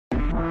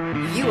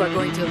You are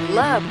going to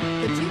love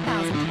the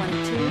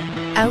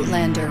 2022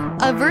 Outlander.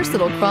 A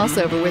versatile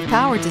crossover with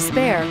power to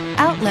spare,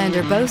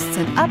 Outlander boasts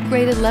an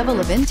upgraded level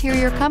of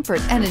interior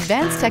comfort and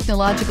advanced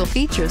technological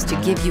features to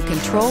give you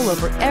control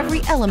over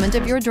every element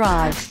of your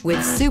drive.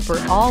 With super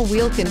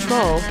all-wheel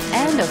control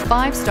and a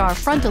 5-star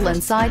frontal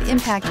and side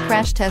impact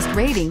crash test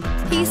rating,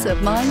 peace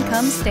of mind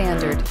comes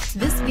standard.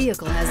 This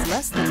vehicle has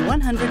less than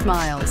 100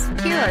 miles.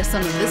 Here are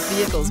some of this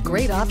vehicle's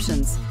great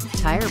options: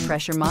 tire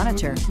pressure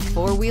monitor,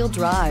 4-wheel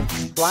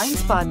drive, blind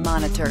spot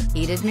monitor,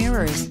 heated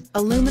mirrors,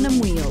 aluminum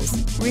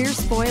wheels, rear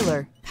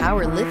spoiler,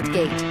 power lift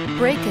gate,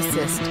 brake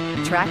assist,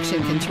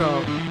 traction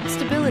control,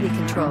 stability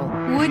control.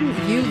 Wouldn't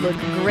you look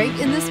great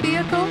in this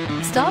vehicle?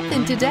 Stop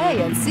in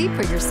today and see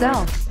for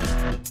yourself.